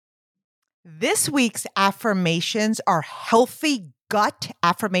This week's affirmations are healthy gut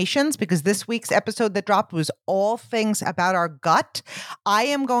affirmations because this week's episode that dropped was all things about our gut. I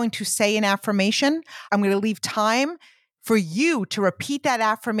am going to say an affirmation. I'm going to leave time for you to repeat that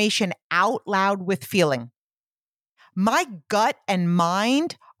affirmation out loud with feeling. My gut and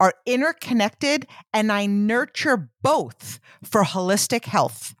mind are interconnected, and I nurture both for holistic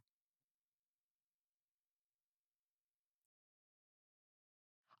health.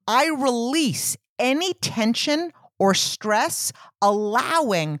 I release any tension or stress,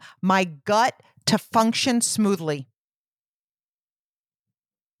 allowing my gut to function smoothly.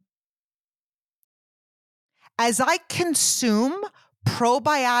 As I consume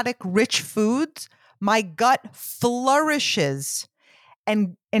probiotic rich foods, my gut flourishes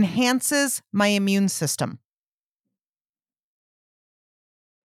and enhances my immune system.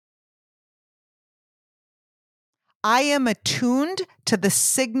 I am attuned to the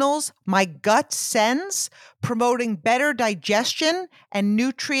signals my gut sends, promoting better digestion and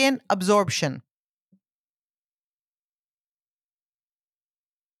nutrient absorption.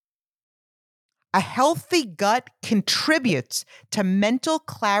 A healthy gut contributes to mental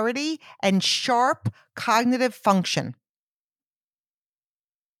clarity and sharp cognitive function.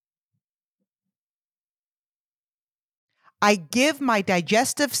 I give my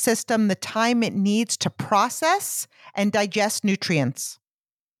digestive system the time it needs to process and digest nutrients.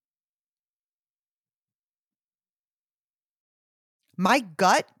 My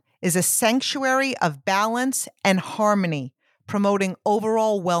gut is a sanctuary of balance and harmony, promoting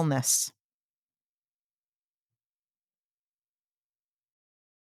overall wellness.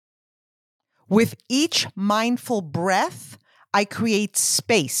 With each mindful breath, I create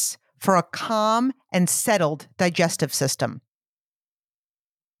space for a calm and settled digestive system.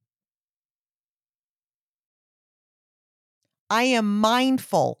 I am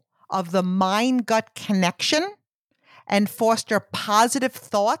mindful of the mind gut connection and foster positive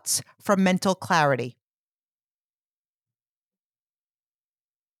thoughts for mental clarity.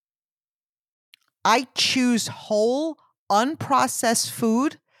 I choose whole, unprocessed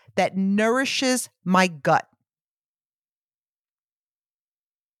food that nourishes my gut.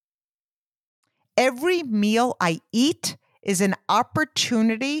 Every meal I eat is an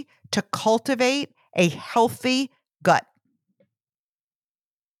opportunity to cultivate a healthy gut.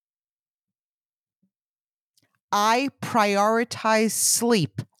 I prioritize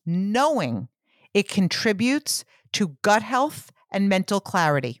sleep, knowing it contributes to gut health and mental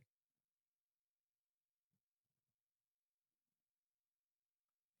clarity.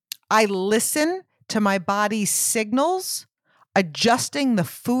 I listen to my body's signals, adjusting the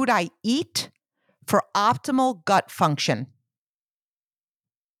food I eat for optimal gut function.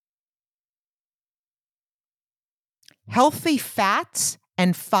 Healthy fats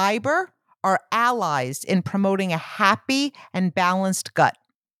and fiber are allies in promoting a happy and balanced gut.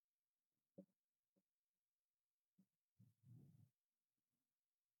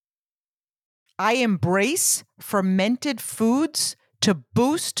 I embrace fermented foods to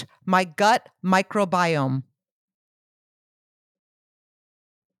boost my gut microbiome.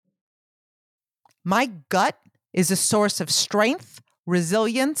 My gut is a source of strength,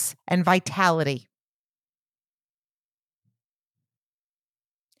 resilience, and vitality.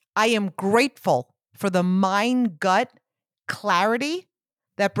 I am grateful for the mind gut clarity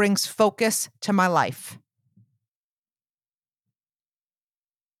that brings focus to my life.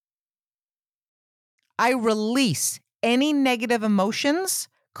 I release any negative emotions,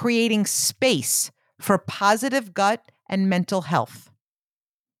 creating space for positive gut and mental health.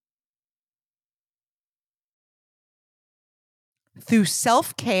 Through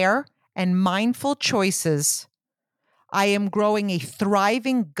self-care and mindful choices, I am growing a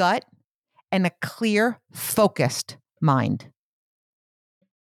thriving gut and a clear, focused mind.